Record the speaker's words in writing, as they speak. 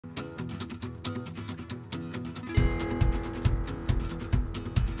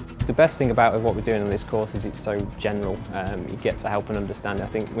The best thing about what we're doing on this course is it's so general. You get to help and understand. I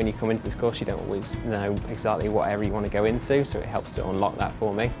think when you come into this course you don't always know exactly what area you want to go into, so it helps to unlock that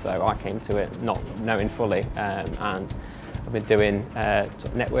for me. So I came to it not knowing fully, and I've been doing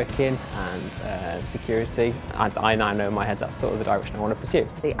networking and security, and I now know in my head that's sort of the direction I want to pursue.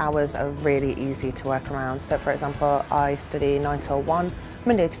 The hours are really easy to work around. So for example, I study 9 till 1,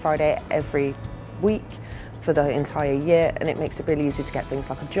 Monday to Friday every week for the entire year, and it makes it really easy to get things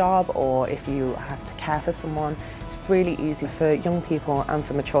like a job, or if you have to care for someone, it's really easy for young people and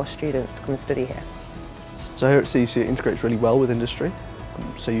for mature students to come and study here. So here at CU, it integrates really well with industry.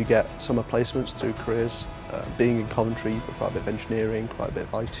 So you get summer placements through careers. Being in Coventry, you've got quite a bit of engineering, quite a bit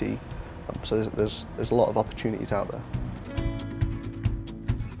of IT. So there's a lot of opportunities out there.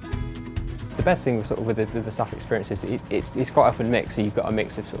 The best thing with the staff experience is it's quite often mixed. So you've got a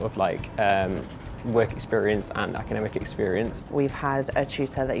mix of sort of like work experience and academic experience. We've had a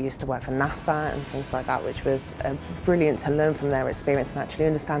tutor that used to work for NASA and things like that, which was brilliant to learn from their experience and actually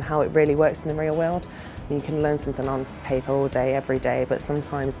understand how it really works in the real world. You can learn something on paper all day, every day, but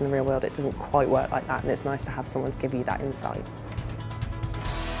sometimes in the real world it doesn't quite work like that, and it's nice to have someone to give you that insight.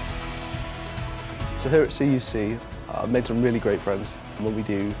 So here at CUC, I've made some really great friends. When we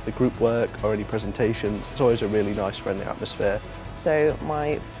do the group work or any presentations, it's always a really nice, friendly atmosphere. So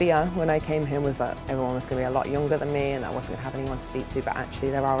my fear when I came here was that everyone was going to be a lot younger than me and I wasn't going to have anyone to speak to, but actually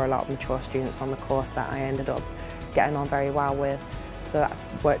there are a lot of mature students on the course that I ended up getting on very well with. So that's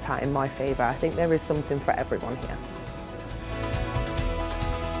worked out in my favour. I think there is something for everyone here.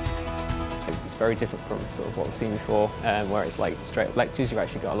 It's very different from sort of what we've seen before, where it's like straight up lectures. You've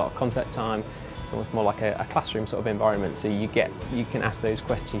actually got a lot of contact time. It's almost more like a classroom sort of environment. So you can ask those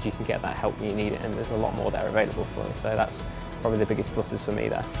questions, you can get that help when you need it, and there's a lot more there available for you. So that's probably the biggest pluses for me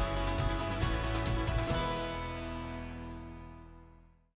there.